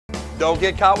Don't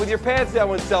get caught with your pants down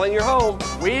when selling your home.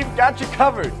 We've got you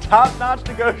covered. Top-notch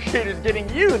negotiators getting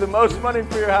you the most money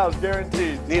for your house,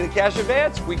 guaranteed. Need a cash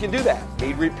advance? We can do that.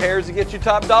 Need repairs to get you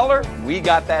top dollar? We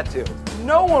got that too.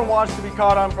 No one wants to be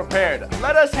caught unprepared.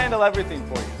 Let us handle everything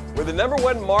for you. We're the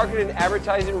 #1 marketing and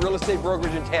advertising real estate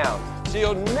brokerage in town, so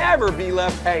you'll never be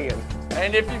left hanging.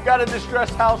 And if you've got a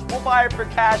distressed house, we'll buy it for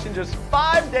cash in just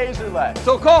 5 days or less.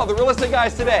 So call the real estate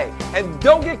guys today and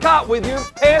don't get caught with your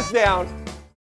pants down